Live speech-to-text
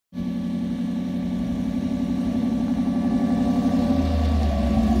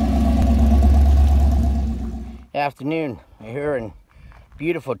Afternoon. We're here in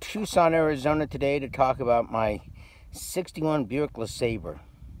beautiful Tucson, Arizona today to talk about my 61 Buick Lesabre.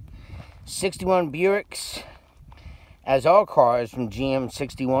 61 Buicks, as all cars from GM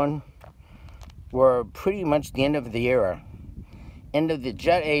 61, were pretty much the end of the era. End of the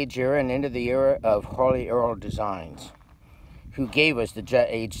Jet Age era and end of the era of Harley Earl Designs, who gave us the Jet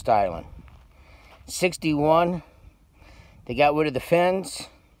Age styling. 61, they got rid of the fins.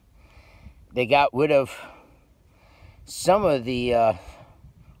 They got rid of some of the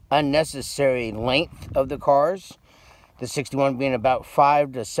unnecessary length of the cars. The 61 being about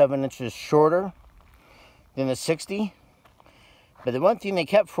 5 to 7 inches shorter than the 60. But the one thing they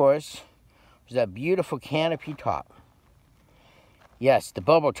kept for us was that beautiful canopy top. Yes, the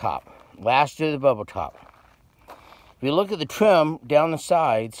bubble top. Last year, the bubble top. If you look at the trim down the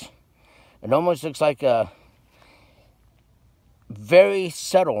sides, it almost looks like a very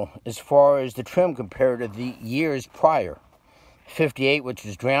subtle as far as the trim compared to the years prior. 58, which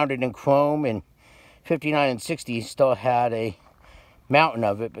was drowned in chrome, and 59 and 60 still had a mountain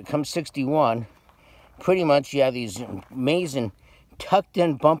of it. But come 61, pretty much you have these amazing tucked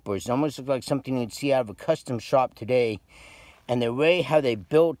in bumpers. It almost look like something you'd see out of a custom shop today. And the way how they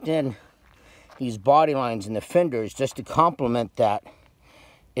built in these body lines and the fenders just to complement that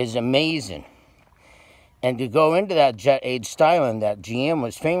is amazing. And to go into that Jet Age styling that GM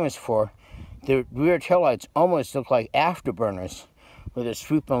was famous for, the rear taillights almost look like afterburners with the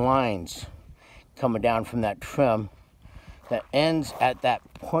swooping lines coming down from that trim that ends at that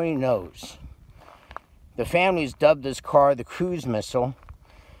pointy nose. The families dubbed this car the Cruise Missile,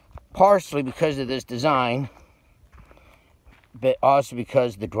 partially because of this design, but also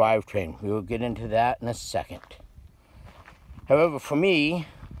because of the drivetrain. We will get into that in a second. However, for me,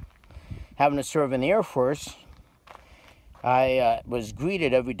 having to serve in the Air Force, I was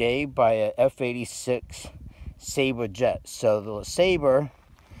greeted every day by a F-86 Sabre jet. So the Lesabre,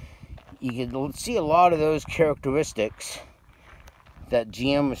 you can see a lot of those characteristics that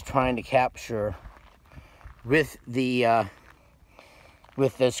GM was trying to capture with the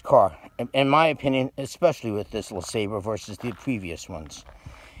with this car. In my opinion, especially with this Lesabre versus the previous ones.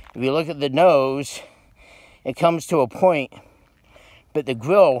 If you look at the nose, it comes to a point, but the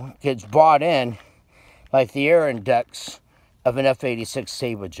grille gets brought in like the air index of an F-86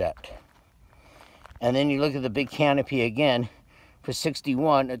 Sabre jet. And then you look at the big canopy again. For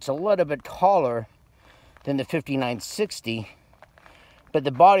 61, it's a little bit taller than the 5960, but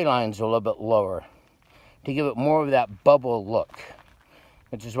the body lines are a little bit lower to give it more of that bubble look,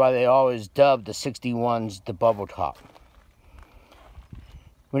 which is why they always dubbed the 61s the bubble top.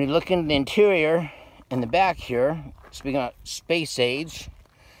 When you look into the interior, in the back here, speaking of space age,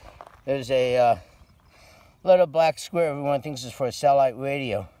 there's a little black square everyone thinks is for a satellite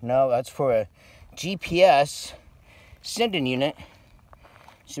radio. No, that's for a GPS sending unit,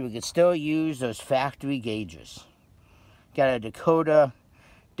 so we could still use those factory gauges. Got a Dakota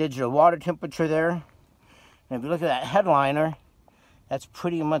digital water temperature there. And if you look at that headliner, that's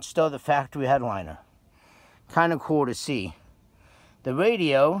pretty much still the factory headliner. Kind of cool to see. The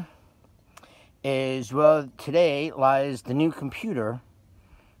radio is, well, today lies the new computer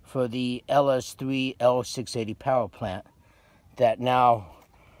for the LS3 L680 power plant that now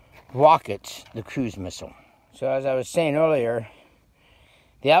rockets the Cruise Missile. So as I was saying earlier,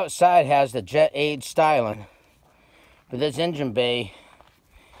 the outside has the Jet Age styling, but this engine bay,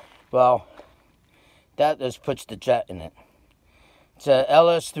 well, that just puts the jet in it. It's a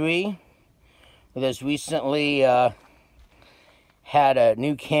LS3 that has recently had a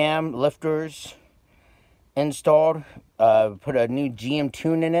new cam lifters installed, put a new GM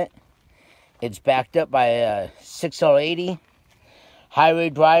tune in it. It's backed up by a 6L80. Highway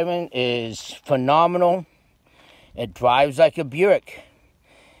driving is phenomenal. It drives like a Buick.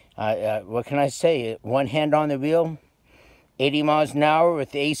 What can I say? One hand on the wheel, 80 miles an hour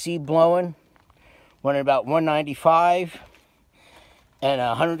with the AC blowing, running about 195, and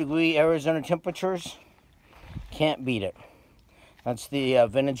 100-degree Arizona temperatures. Can't beat it. That's the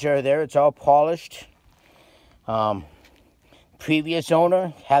vintage era there. It's all polished. Previous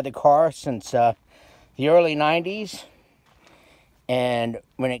owner had the car since the early 90s. And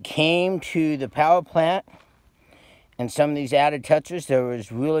when it came to the power plant and some of these added touches, there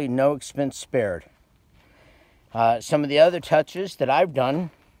was really no expense spared. Some of the other touches that I've done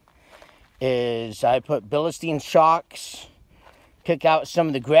is I put Bilstein shocks, pick out some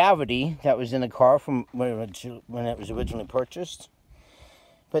of the gravity that was in the car from when it was originally purchased.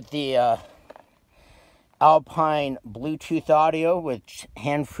 Put the Alpine Bluetooth audio with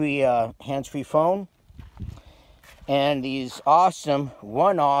hands-free phone. And these awesome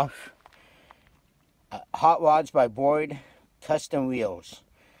one-off Hot rods by Boyd, custom wheels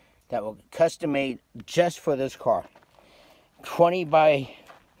that were custom made just for this car.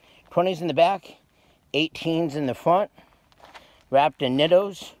 20s in the back, 18s in the front, wrapped in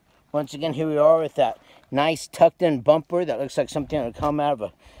nittos. Once again, here we are with that nice tucked in bumper that looks like something that would come out of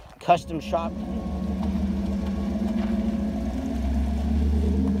a custom shop.